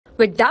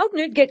With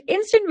Doubtnut, get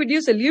instant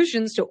video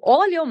solutions to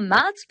all your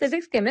maths,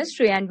 physics,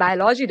 chemistry, and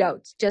biology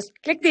doubts. Just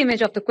click the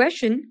image of the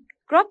question,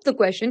 crop the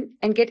question,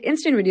 and get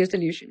instant video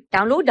solution.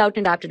 Download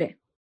Doubtnut app today.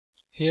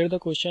 Here the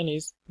question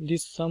is, the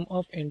sum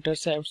of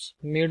intercepts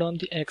made on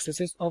the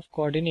axis of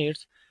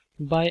coordinates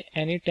by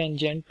any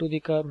tangent to the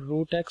curve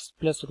root x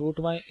plus root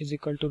y is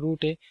equal to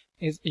root a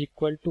is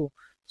equal to.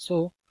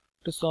 So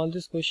to solve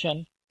this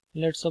question,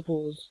 let's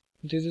suppose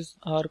this is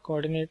our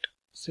coordinate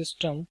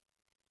system.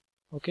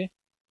 Okay,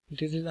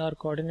 this is our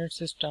coordinate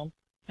system,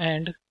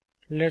 and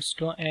let's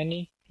draw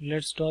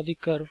the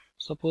curve.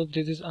 Suppose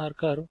this is our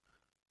curve,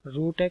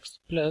 root x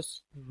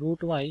plus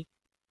root y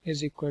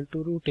is equal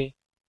to root a.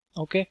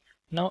 Okay,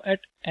 now at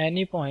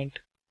any point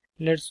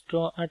let's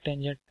draw a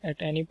tangent.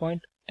 At any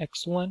point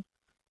x1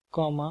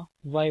 comma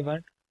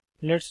y1,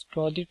 let's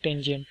draw the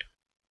tangent.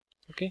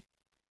 Okay,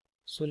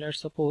 so let's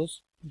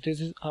suppose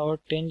this is our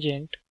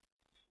tangent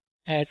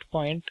at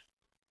point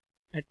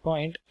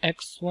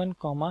x1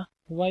 comma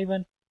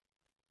y1.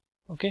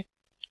 Okay,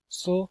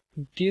 so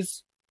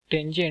this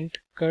tangent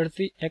cuts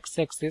the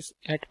x-axis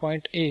at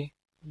point A,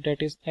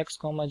 that is x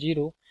comma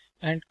 0,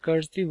 and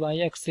cuts the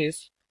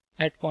y-axis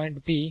at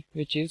point B,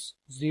 which is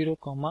 0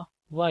 comma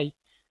y,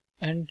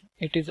 and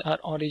it is our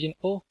origin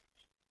O.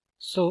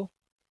 So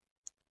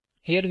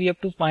here we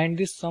have to find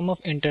the sum of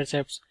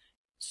intercepts.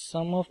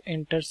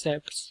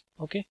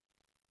 Okay,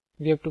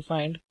 we have to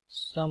find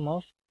sum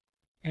of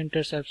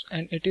intercepts,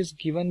 and it is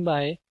given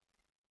by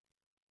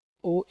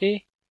OA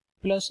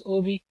plus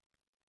OB,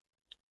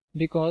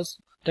 because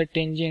the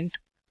tangent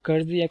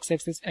cuts the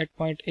x-axis at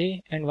point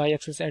A and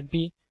y-axis at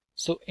B,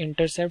 so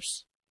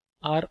intercepts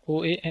are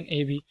OA and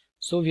AB.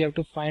 So we have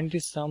to find the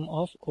sum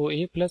of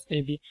OA plus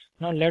AB.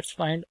 Now let's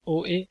find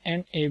OA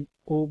and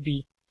OB.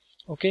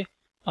 Okay,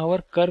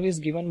 our curve is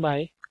given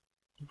by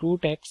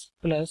root x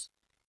plus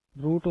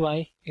root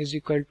y is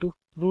equal to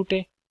root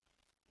a.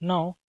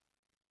 Now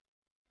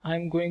I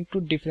am going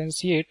to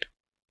differentiate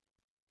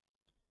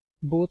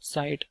both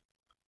sides.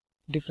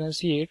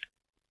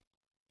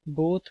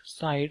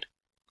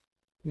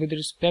 With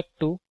respect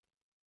to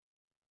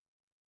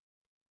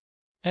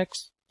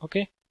x.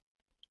 Okay,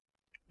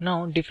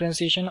 now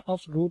differentiation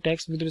of root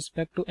x with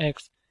respect to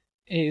x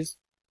is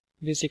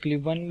basically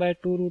 1 by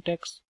 2 root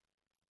x,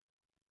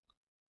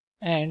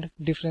 and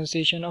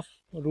differentiation of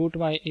root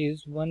y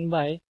is 1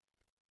 by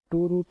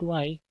 2 root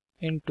y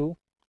into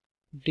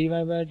dy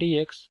by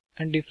dx,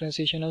 and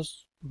differentiation of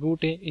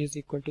root a is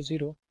equal to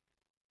 0.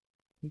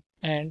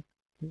 And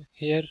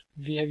here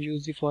we have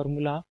used the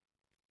formula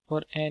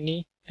for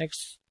any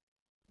x.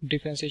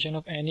 Differentiation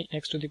of any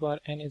x to the power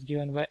n is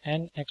given by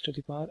n x to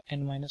the power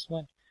n minus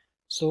 1.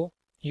 So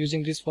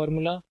using this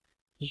formula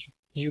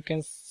you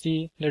can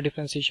see the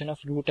differentiation of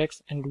root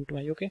x and root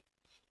y. Okay,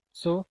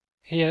 so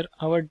here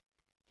our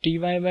dy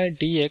by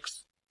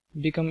dx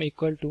become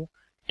equal to,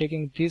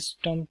 taking this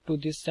term to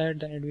this side,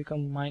 then it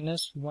become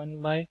minus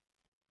 1 by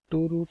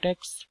 2 root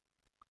x.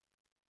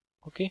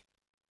 Okay,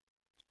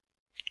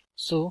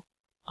 so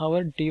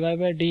our dy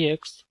by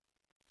dx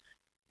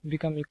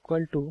become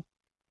equal to,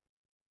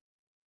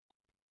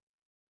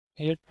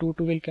 here 2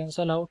 will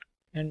cancel out,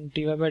 and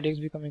dy by dx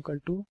become equal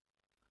to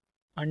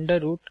under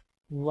root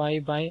y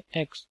by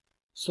x.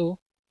 So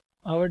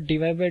our dy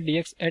by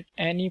dx at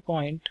any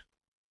point,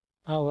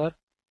 our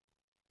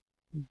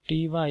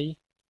dy by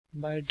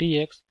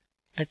dx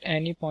at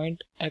any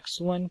point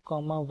x1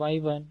 comma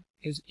y1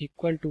 is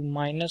equal to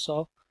minus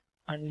of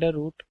under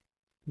root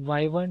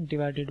y1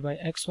 divided by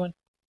x1.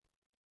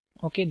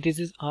 Okay, this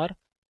is our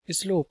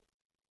slope.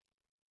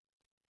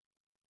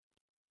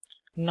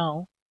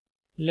 Now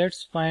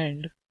let's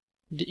find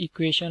the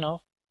equation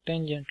of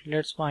tangent.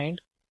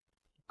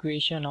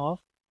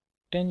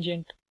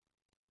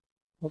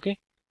 Okay,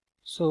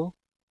 so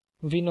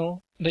we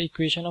know the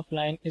equation of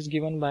line is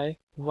given by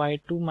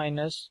y2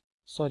 minus,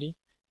 the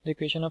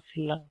equation of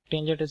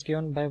tangent is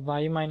given by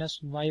y minus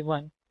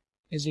y1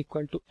 is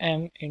equal to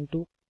m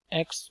into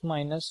x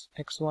minus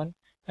x1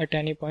 at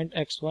any point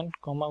x1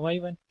 comma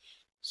y1.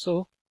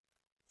 So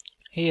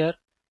here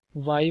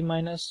y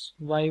minus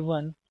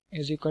y1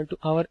 is equal to,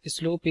 our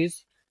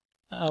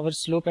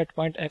slope at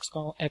point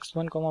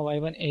x1 comma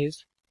y1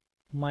 is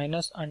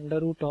minus under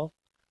root of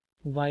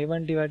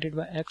y1 divided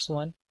by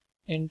x1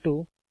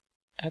 into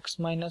x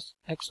minus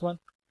x1.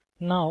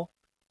 Now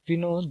we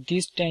know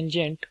this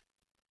tangent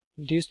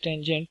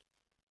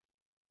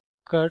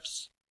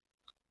cuts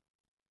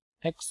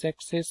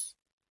x-axis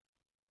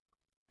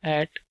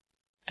at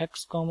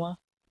x comma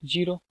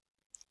 0.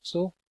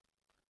 So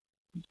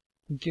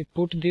they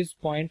put this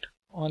point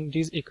on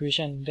this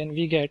equation, then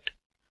we get,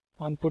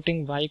 on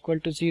putting y equal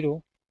to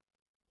 0,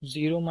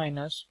 0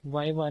 minus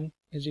y1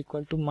 is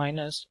equal to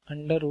minus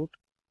under root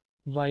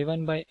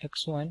y1 by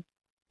x1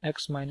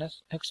 x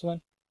minus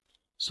x1.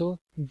 So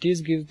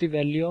this gives the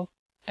value of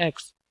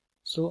x.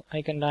 So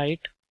I can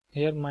write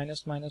here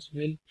minus minus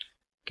will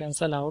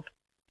cancel out,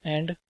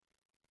 and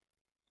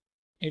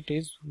it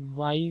is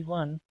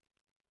y1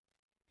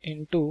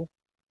 into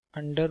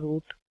under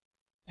root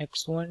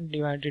x1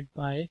 divided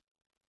by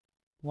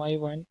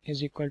y1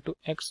 is equal to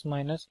x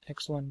minus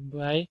x1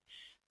 by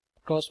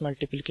cross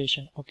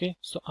multiplication. Okay,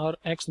 so our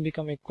x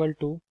become equal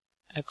to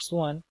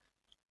x1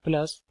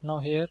 plus, now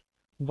here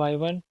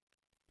y1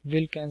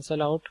 will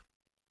cancel out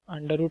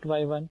under root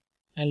y1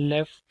 and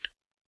left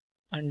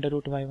under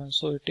root y1,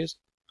 so it is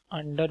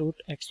under root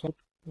x1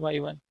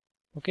 y1.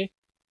 Okay,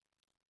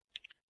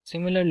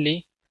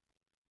 similarly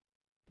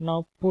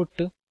now put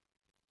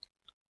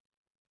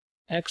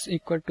x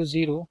equal to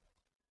 0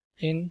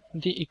 in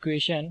the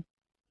equation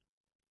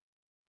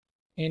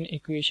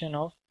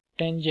of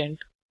tangent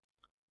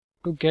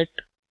to get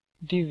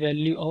the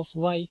value of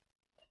y.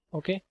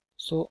 Okay,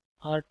 so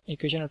our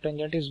equation of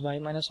tangent is y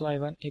minus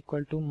y1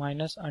 equal to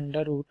minus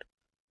under root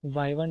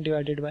y1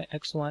 divided by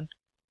x1,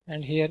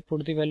 and here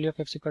put the value of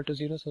x equal to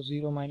 0, so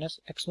 0 minus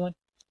x1.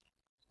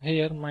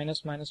 Here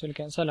minus minus will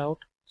cancel out,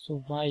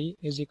 so y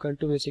is equal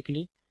to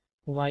basically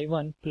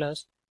y1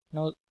 plus,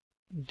 now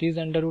this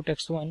under root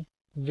x1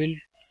 will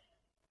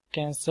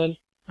cancel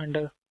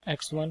under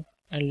x1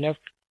 and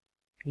left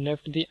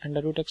the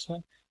under root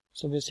x1,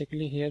 so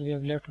basically here we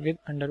have left with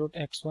under root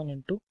x1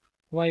 into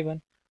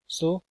y1.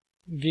 So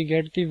we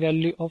get the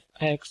value of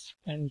x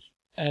and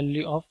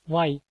value of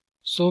y.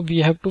 So we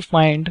have to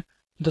find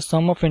the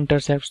sum of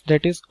intercepts,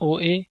 that is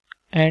OA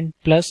and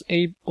plus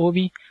OB.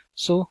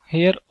 So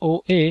here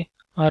OA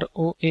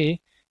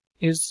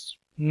is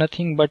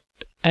nothing but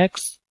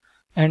x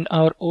and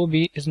our OB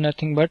is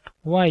nothing but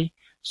y.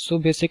 So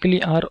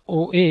basically our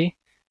OA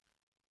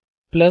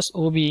plus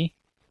OB,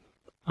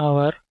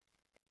 our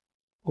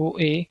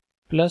OA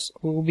plus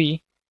OB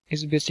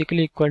is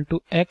basically equal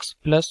to x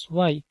plus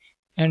y,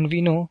 and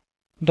we know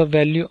the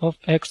value of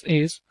x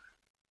is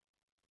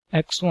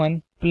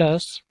x1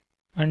 plus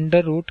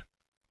under root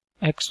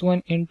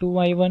x1 into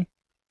y1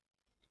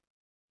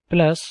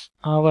 plus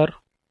our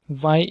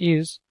y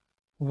is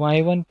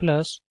y1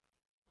 plus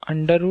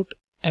under root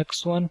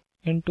x1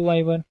 into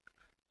y1,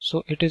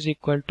 so it is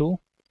equal to,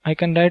 I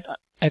can write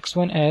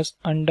x1 as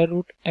under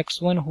root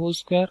x1 whole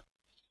square,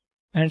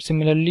 and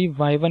similarly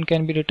y1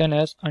 can be written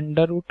as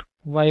under root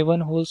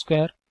y1 whole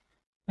square,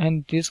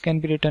 and this can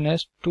be written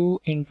as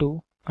 2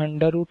 into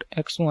under root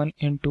x1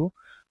 into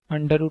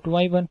under root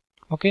y1.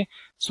 Okay,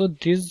 so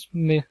this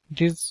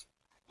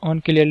on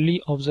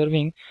clearly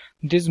observing,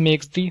 this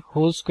makes the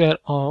whole square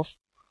of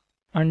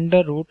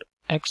under root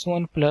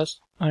x1 plus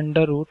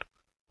under root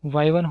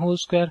y1 whole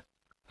square,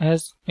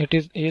 as it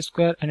is a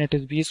square and it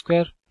is b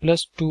square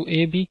plus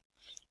 2ab,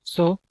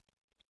 so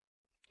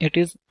it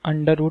is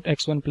under root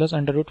x1 plus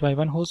under root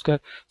y1 whole square.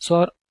 So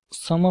our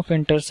sum of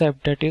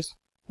intercept, that is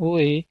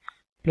OA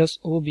plus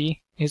OB,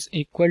 is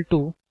equal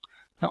to,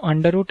 now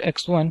under root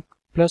x1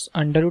 plus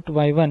under root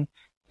y1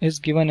 is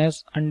given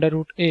as under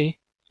root a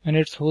and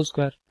its whole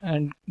square,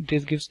 and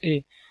this gives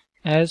a,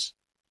 as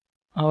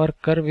our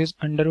curve is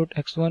under root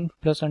x1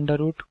 plus under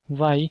root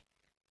y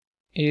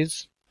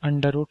is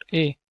under root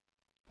a.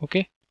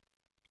 Okay,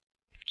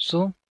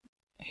 so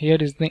here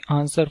is the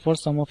answer for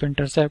sum of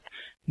intercept,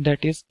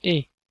 that is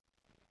a.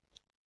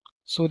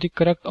 So the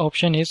correct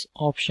option is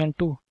option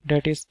 2,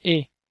 that is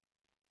A.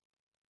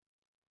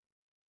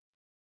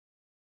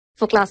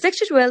 For class 6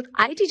 to 12,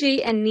 IIT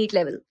JEE and NEET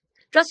level.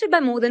 Trusted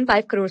by more than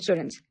 5 crore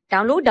students.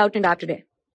 Download Doubtnut app today.